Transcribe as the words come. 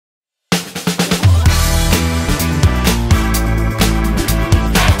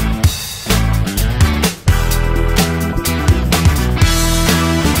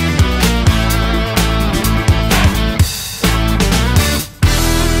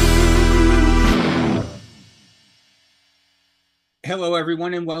Hello,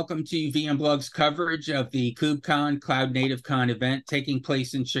 everyone, and welcome to VMblog's coverage of the KubeCon CloudNativeCon event taking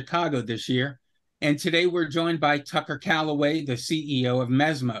place in Chicago this year. And today we're joined by Tucker Callaway, the CEO of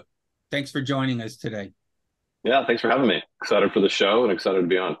Mezmo. Thanks for joining us today. Yeah, thanks for having me. Excited for the show and excited to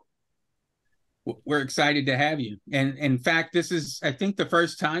be on. We're excited to have you. And in fact, this is, I think, the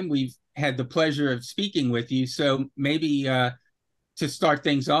first time we've had the pleasure of speaking with you. So maybe to start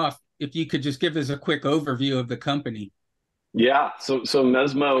things off, if you could just give us a quick overview of the company. Yeah, so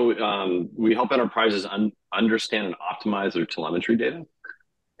Mezmo, we help enterprises understand and optimize their telemetry data.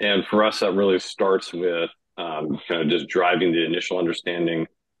 And for us, that really starts with kind of just driving the initial understanding,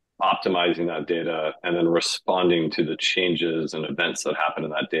 optimizing that data, and then responding to the changes and events that happen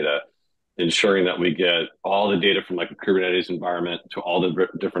in that data, ensuring that we get all the data from like a Kubernetes environment to all the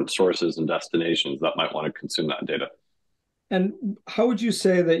different sources and destinations that might want to consume that data. And how would you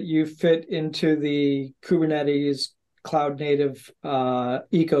say that you fit into the Kubernetes cloud native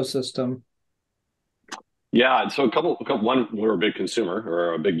ecosystem? Yeah, so one, we're a big consumer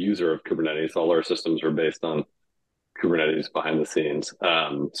or a big user of Kubernetes. All our systems are based on Kubernetes behind the scenes.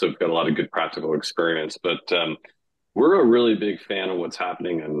 So we've got a lot of good practical experience, but we're a really big fan of what's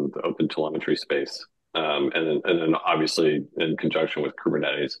happening in the open telemetry space. And then obviously in conjunction with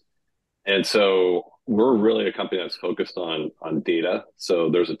Kubernetes. And so we're really a company that's focused on data.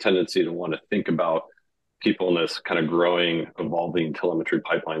 So there's a tendency to want to think about people in this kind of growing, evolving telemetry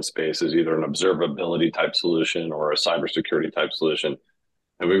pipeline space as either an observability type solution or a cybersecurity type solution.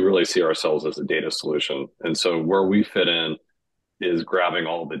 And we really see ourselves as a data solution. And so where we fit in is grabbing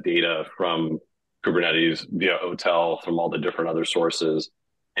all the data from Kubernetes via OTel from all the different other sources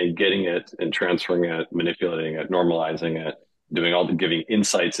and getting it and transferring it, manipulating it, normalizing it, giving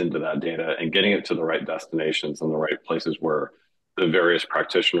insights into that data and getting it to the right destinations and the right places where the various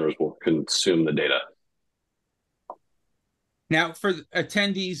practitioners will consume the data. Now, for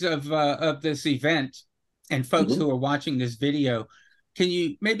attendees of this event and folks who are watching this video, can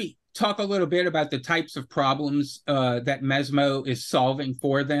you maybe talk a little bit about the types of problems that Mezmo is solving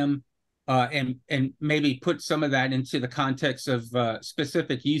for them, and maybe put some of that into the context of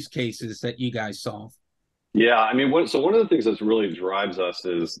specific use cases that you guys solve? Yeah, I mean, so one of the things that really drives us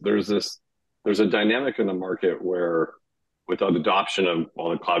is there's a dynamic in the market where without adoption of all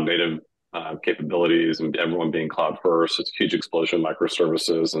the cloud native capabilities and everyone being cloud first, it's a huge explosion of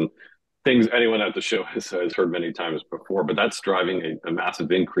microservices and things anyone at the show has heard many times before, but that's driving a massive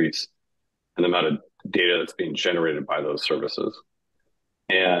increase in the amount of data that's being generated by those services.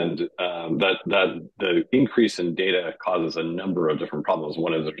 And that the increase in data causes a number of different problems.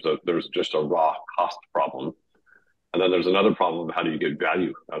 One is there's just a raw cost problem. And then there's another problem of how do you get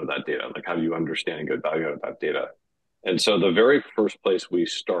value out of that data? Like how do you understand and get value out of that data? And so the very first place we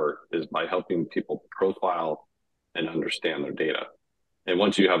start is by helping people profile and understand their data. And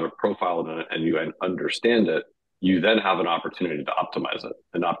once you have a profile and you understand it, you then have an opportunity to optimize it.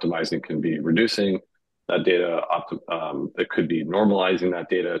 And optimizing can be reducing that data. It could be normalizing that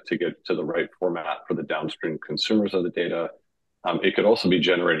data to get to the right format for the downstream consumers of the data. It could also be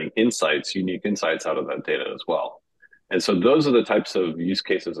generating insights, unique insights out of that data as well. And so those are the types of use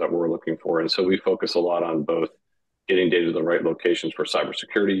cases that we're looking for. And so we focus a lot on both getting data to the right locations for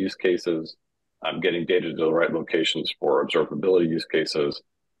cybersecurity use cases, getting data to the right locations for observability use cases,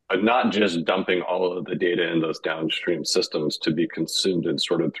 but not just dumping all of the data in those downstream systems to be consumed and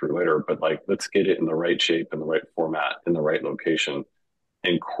sorted through later, but like, let's get it in the right shape, in the right format, in the right location,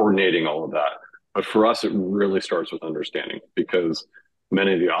 and coordinating all of that. But for us, it really starts with understanding because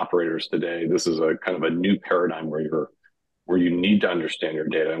many of the operators today, this is a kind of a new paradigm where you need to understand your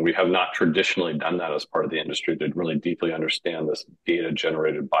data. And we have not traditionally done that as part of the industry to really deeply understand this data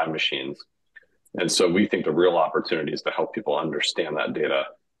generated by machines. And so we think the real opportunity is to help people understand that data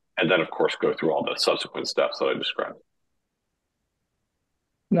and then, of course, go through all the subsequent steps that I described.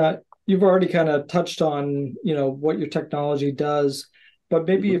 Now, you've already kind of touched on, what your technology does, but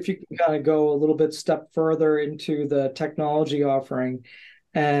maybe if you can kind of go a little bit step further into the technology offering.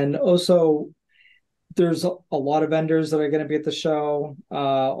 And also, there's a lot of vendors that are going to be at the show,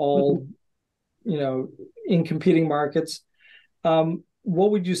 all, in competing markets.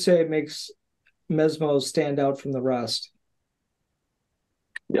 What would you say makes Mezmo stand out from the rest?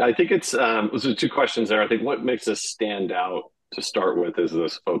 Yeah, I think those are two questions there. I think what makes us stand out to start with is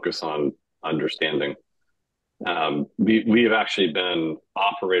this focus on understanding. We have actually been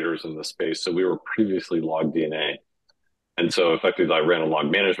operators in the space. So we were previously LogDNA. And so effectively, I ran a log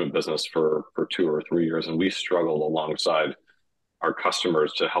management business for 2 or 3 years, and we struggled alongside our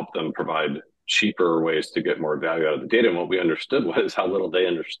customers to help them provide cheaper ways to get more value out of the data. And what we understood was how little they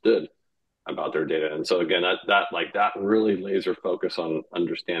understood about their data. And so again, that really laser focus on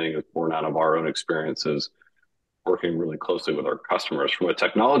understanding is born out of our own experiences working really closely with our customers. From a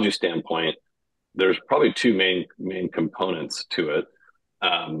technology standpoint, there's probably two main components to it.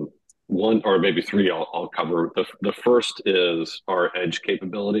 One or maybe three I'll cover. The first is our edge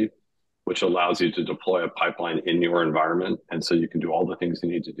capability, which allows you to deploy a pipeline in your environment. And so you can do all the things you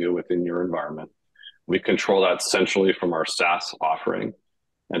need to do within your environment. We control that centrally from our SaaS offering.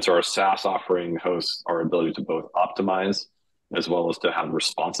 And so our SaaS offering hosts our ability to both optimize as well as to have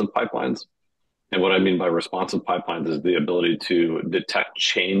responsive pipelines. And what I mean by responsive pipelines is the ability to detect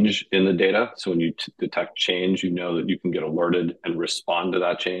change in the data. So when you detect change, you know that you can get alerted and respond to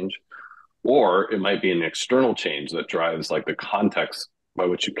that change. Or it might be an external change that drives like the context by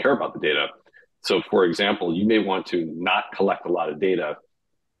which you care about the data. So for example, you may want to not collect a lot of data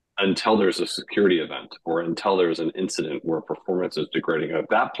until there's a security event or until there's an incident where performance is degrading. At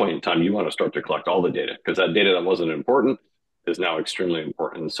that point in time, you want to start to collect all the data because that data that wasn't important is now extremely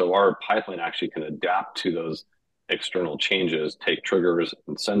important. So our pipeline actually can adapt to those external changes, take triggers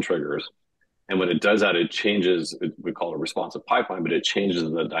and send triggers. And when it does that, it changes, we call it a responsive pipeline, but it changes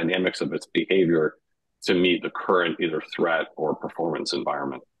the dynamics of its behavior to meet the current either threat or performance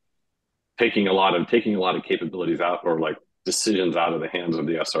environment. Taking a lot of capabilities out or like decisions out of the hands of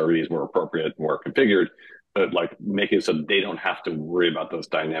the SREs where appropriate, more configured, but like make it so they don't have to worry about those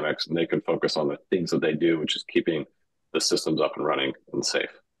dynamics and they can focus on the things that they do, which is keeping the systems up and running and safe.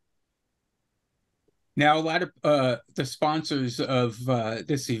 Now, a lot of the sponsors of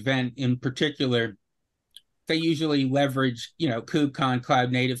this event in particular, they usually leverage, KubeCon,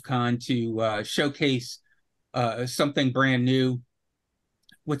 CloudNativeCon to showcase something brand new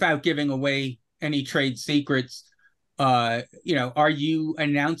without giving away any trade secrets. Are you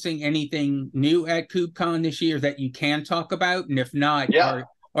announcing anything new at KubeCon this year that you can talk about? And if not,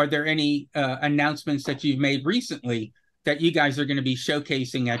 are there any announcements that you've made recently that you guys are going to be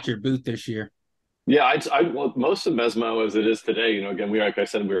showcasing at your booth this year? Yeah, well, most of Mezmo as it is today, again, like I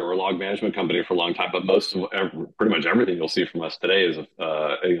said, we were a log management company for a long time, but pretty much everything you'll see from us today is,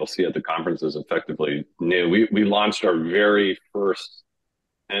 you'll see at the conference is effectively new. We launched our very first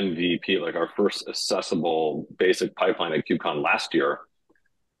MVP, like our first accessible basic pipeline at KubeCon last year.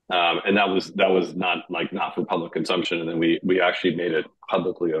 And that was not for public consumption. And then we actually made it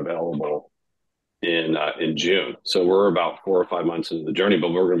publicly available in June. So we're about 4 or 5 months into the journey, but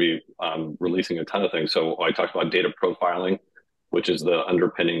we're going to be releasing a ton of things. So I talked about data profiling, which is the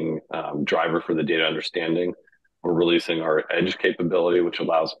underpinning driver for the data understanding. We're releasing our edge capability, which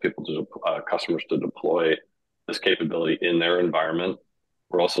allows customers to deploy this capability in their environment.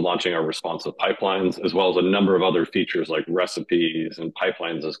 We're also launching our responsive pipelines, as well as a number of other features like recipes and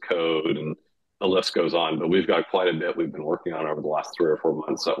pipelines as code, and the list goes on. But we've got quite a bit we've been working on over the last 3 or 4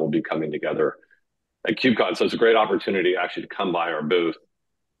 months that will be coming together at KubeCon. So it's a great opportunity actually to come by our booth,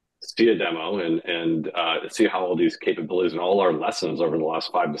 see a demo, and see how all these capabilities and all our lessons over the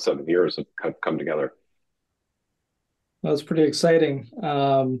last 5 to 7 years have come together. That's pretty exciting.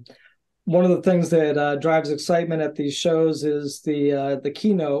 One of the things that drives excitement at these shows is the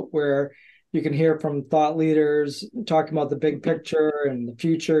keynote, where you can hear from thought leaders talking about the big picture and the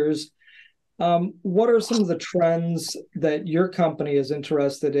futures. What are some of the trends that your company is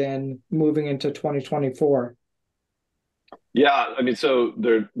interested in moving into 2024? Yeah, I mean, so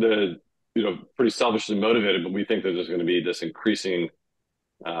they're pretty selfishly motivated, but we think that there's going to be this increasing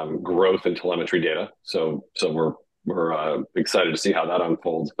growth in telemetry data. So we're excited to see how that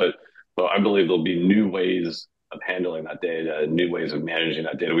unfolds. But I believe there'll be new ways of handling that data, new ways of managing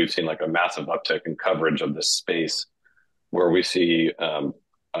that data. We've seen like a massive uptick in coverage of this space, where we see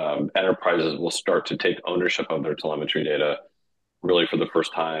enterprises will start to take ownership of their telemetry data really for the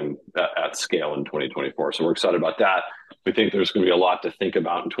first time at scale in 2024. So we're excited about that. We think there's going to be a lot to think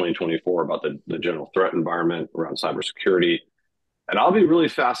about in 2024 about the general threat environment around cybersecurity. And I'll be really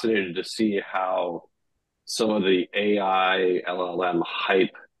fascinated to see how some of the AI, LLM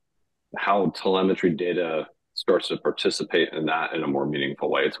hype, how telemetry data starts to participate in that in a more meaningful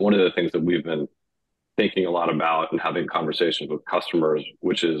way. It's one of the things that we've been thinking a lot about and having conversations with customers,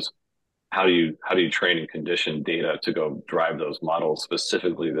 which is how do you train and condition data to go drive those models,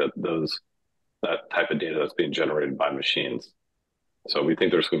 specifically that type of data that's being generated by machines. So we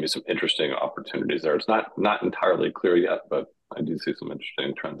think there's going to be some interesting opportunities there. It's not entirely clear yet, but I do see some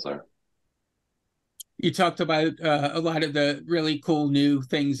interesting trends there. You talked about a lot of the really cool new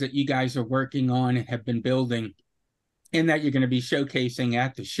things that you guys are working on and have been building, and that you're going to be showcasing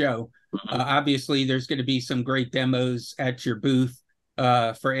at the show. Obviously, there's going to be some great demos at your booth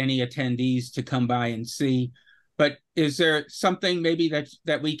for any attendees to come by and see. But is there something maybe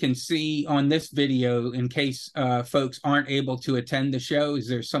that we can see on this video in case folks aren't able to attend the show? Is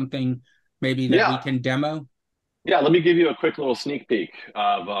there something maybe that we can demo? Yeah, let me give you a quick little sneak peek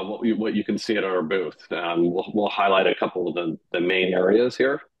of what you can see at our booth. We'll highlight a couple of the main areas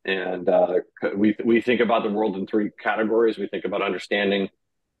here. And we think about the world in three categories. We think about understanding,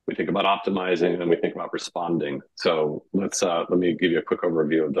 we think about optimizing, and we think about responding. So let me give you a quick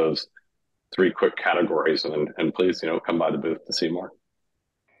overview of those three quick categories, and please, come by the booth to see more.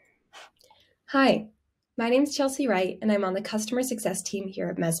 Hi, my name is Chelsea Wright, and I'm on the customer success team here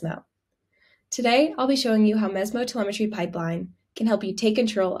at Mezmo. Today, I'll be showing you how Mezmo Telemetry Pipeline can help you take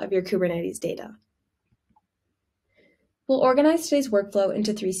control of your Kubernetes data. We'll organize today's workflow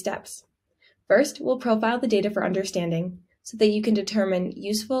into 3 steps. First, we'll profile the data for understanding so that you can determine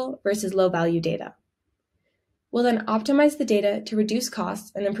useful versus low-value data. We'll then optimize the data to reduce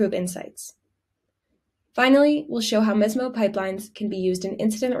costs and improve insights. Finally, we'll show how Mezmo pipelines can be used in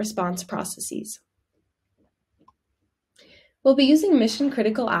incident response processes. We'll be using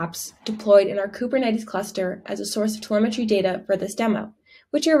mission-critical apps deployed in our Kubernetes cluster as a source of telemetry data for this demo,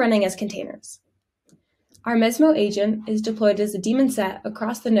 which are running as containers. Our Mezmo agent is deployed as a daemon set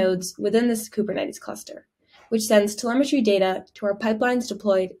across the nodes within this Kubernetes cluster, which sends telemetry data to our pipelines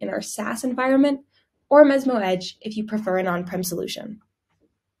deployed in our SaaS environment or Mezmo Edge if you prefer an on-prem solution.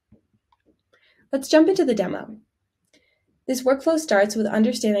 Let's jump into the demo. This workflow starts with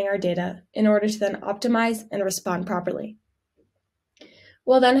understanding our data in order to then optimize and respond properly.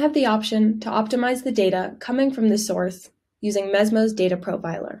 We'll then have the option to optimize the data coming from the source using Mezmo's data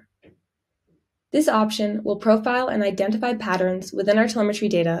profiler. This option will profile and identify patterns within our telemetry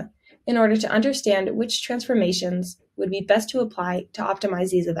data in order to understand which transformations would be best to apply to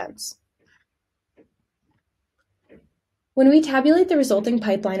optimize these events. When we tabulate the resulting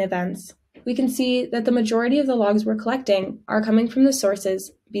pipeline events, we can see that the majority of the logs we're collecting are coming from the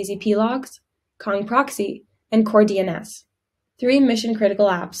sources BZP logs, Kong proxy, and core DNS. 3 mission-critical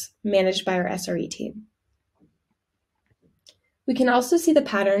apps managed by our SRE team. We can also see the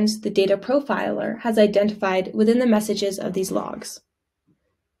patterns the data profiler has identified within the messages of these logs.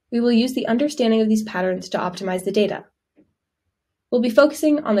 We will use the understanding of these patterns to optimize the data. We'll be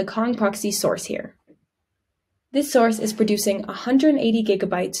focusing on the Kong proxy source here. This source is producing 180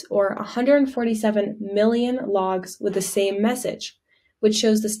 gigabytes or 147 million logs with the same message, which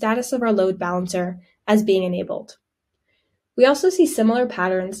shows the status of our load balancer as being enabled. We also see similar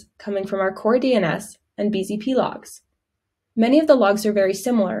patterns coming from our core DNS and BZP logs. Many of the logs are very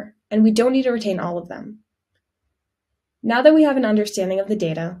similar, and we don't need to retain all of them. Now that we have an understanding of the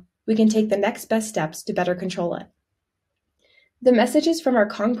data, we can take the next best steps to better control it. The messages from our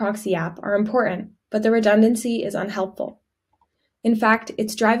Kong proxy app are important, but the redundancy is unhelpful. In fact,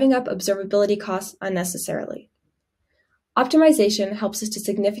 it's driving up observability costs unnecessarily. Optimization helps us to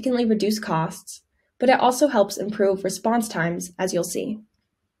significantly reduce costs, but it also helps improve response times, as you'll see.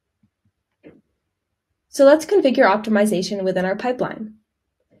 So let's configure optimization within our pipeline.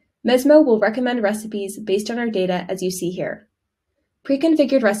 Mezmo will recommend recipes based on our data as you see here.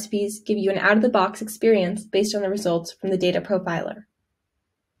 Pre-configured recipes give you an out-of-the-box experience based on the results from the data profiler.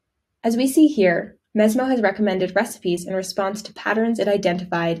 As we see here, Mezmo has recommended recipes in response to patterns it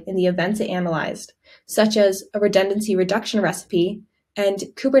identified in the events it analyzed, such as a redundancy reduction recipe and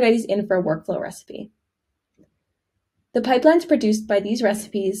Kubernetes infra workflow recipe. The pipelines produced by these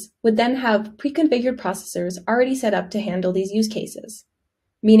recipes would then have pre-configured processors already set up to handle these use cases,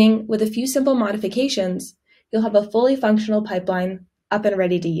 meaning with a few simple modifications, you'll have a fully functional pipeline up and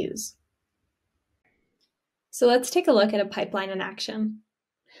ready to use. So let's take a look at a pipeline in action.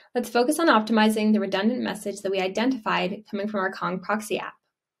 Let's focus on optimizing the redundant message that we identified coming from our Kong proxy app.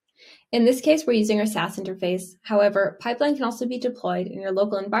 In this case, we're using our SaaS interface. However, pipeline can also be deployed in your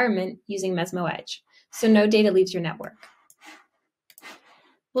local environment using Mezmo Edge, so no data leaves your network.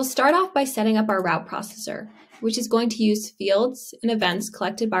 We'll start off by setting up our route processor, which is going to use fields and events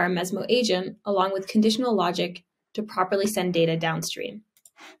collected by our Mezmo agent along with conditional logic to properly send data downstream.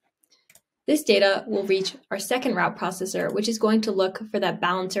 This data will reach our second route processor, which is going to look for that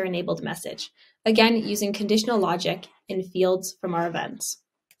balancer-enabled message, again using conditional logic in fields from our events.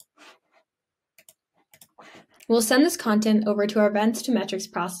 We'll send this content over to our events to metrics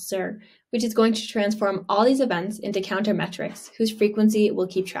processor, which is going to transform all these events into counter metrics whose frequency we'll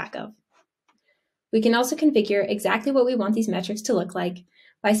keep track of. We can also configure exactly what we want these metrics to look like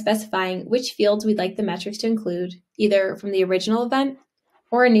by specifying which fields we'd like the metrics to include, either from the original event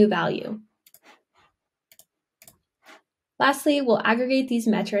or a new value. Lastly, we'll aggregate these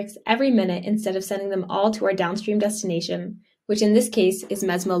metrics every minute instead of sending them all to our downstream destination, which in this case is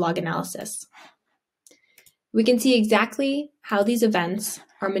Mezmo log analysis. we can see exactly how these events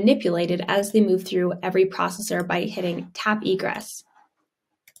are manipulated as they move through every processor by hitting tap egress.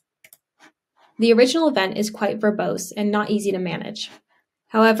 The original event is quite verbose and not easy to manage.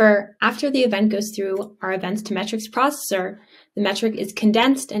 However, after the event goes through our events to metrics processor, the metric is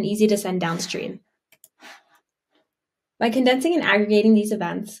condensed and easy to send downstream. By condensing and aggregating these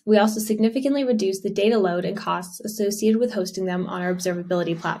events, we also significantly reduce the data load and costs associated with hosting them on our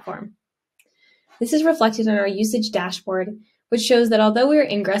observability platform. This is reflected in our usage dashboard, which shows that although we are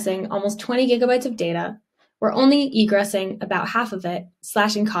ingressing almost 20 gigabytes of data, we're only egressing about half of it,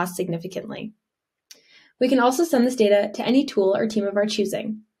 slashing costs significantly. We can also send this data to any tool or team of our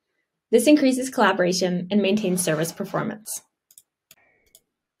choosing. This increases collaboration and maintains service performance.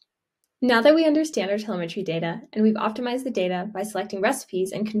 Now that we understand our telemetry data and we've optimized the data by selecting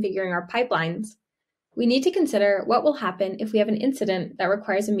recipes and configuring our pipelines, we need to consider what will happen if we have an incident that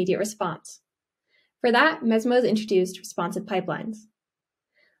requires immediate response. For that, Mezmo has introduced responsive pipelines.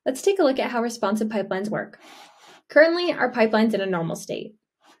 Let's take a look at how responsive pipelines work. Currently, our pipeline's in a normal state.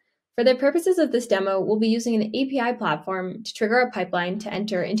 For the purposes of this demo, we'll be using an API platform to trigger a pipeline to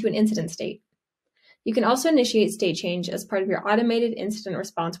enter into an incident state. You can also initiate state change as part of your automated incident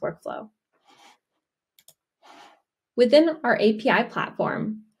response workflow. Within our API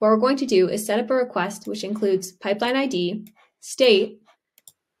platform, what we're going to do is set up a request which includes pipeline ID, state.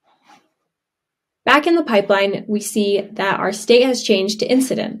 Back in the pipeline, we see that our state has changed to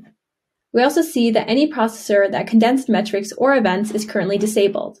incident. We also see that any processor that condensed metrics or events is currently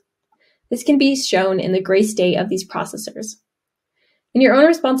disabled. This can be shown in the gray state of these processors. In your own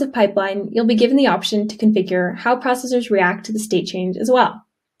responsive pipeline, you'll be given the option to configure how processors react to the state change as well.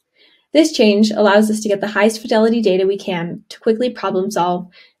 This change allows us to get the highest fidelity data we can to quickly problem solve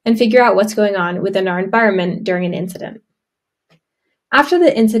and figure out what's going on within our environment during an incident. After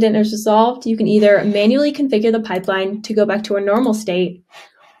the incident is resolved, you can either manually configure the pipeline to go back to a normal state,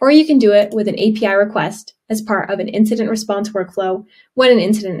 or you can do it with an API request as part of an incident response workflow when an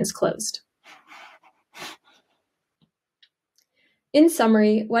incident is closed. In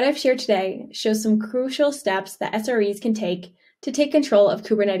summary, what I've shared today shows some crucial steps that SREs can take to take control of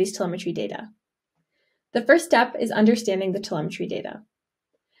Kubernetes telemetry data. The first step is understanding the telemetry data.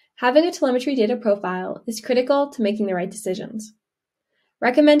 Having a telemetry data profile is critical to making the right decisions.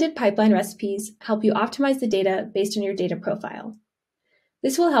 Recommended pipeline recipes help you optimize the data based on your data profile.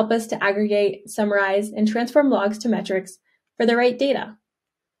 This will help us to aggregate, summarize, and transform logs to metrics for the right data.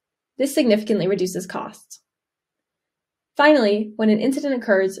 This significantly reduces costs. Finally, when an incident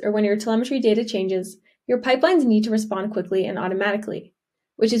occurs or when your telemetry data changes, your pipelines need to respond quickly and automatically,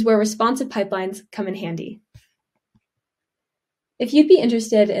 which is where responsive pipelines come in handy. If you'd be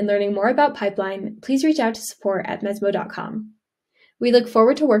interested in learning more about pipeline, please reach out to support@mezmo.com. We look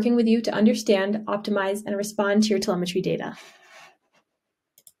forward to working with you to understand, optimize, and respond to your telemetry data.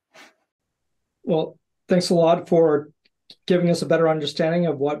 Well, thanks a lot for giving us a better understanding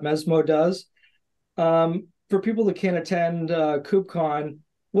of what Mezmo does. For people that can't attend KubeCon,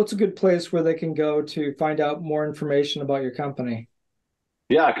 what's a good place where they can go to find out more information about your company?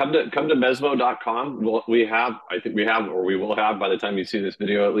 Yeah, come to Mezmo.com. I think we have, or we will have by the time you see this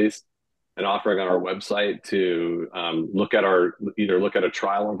video at least, an offering on our website to either look at a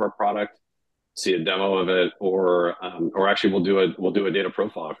trial of our product, see a demo of it, or actually we'll do a data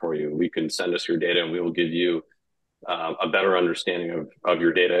profile for you. We can send us your data and we will give you a better understanding of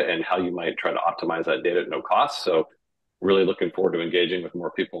your data and how you might try to optimize that data at no cost. So really looking forward to engaging with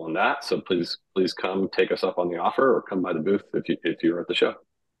more people on that. So please come take us up on the offer or come by the booth if you're at the show.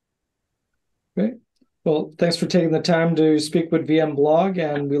 Great. Well, thanks for taking the time to speak with VMblog,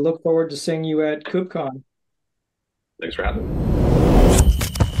 and we look forward to seeing you at KubeCon. Thanks for having me.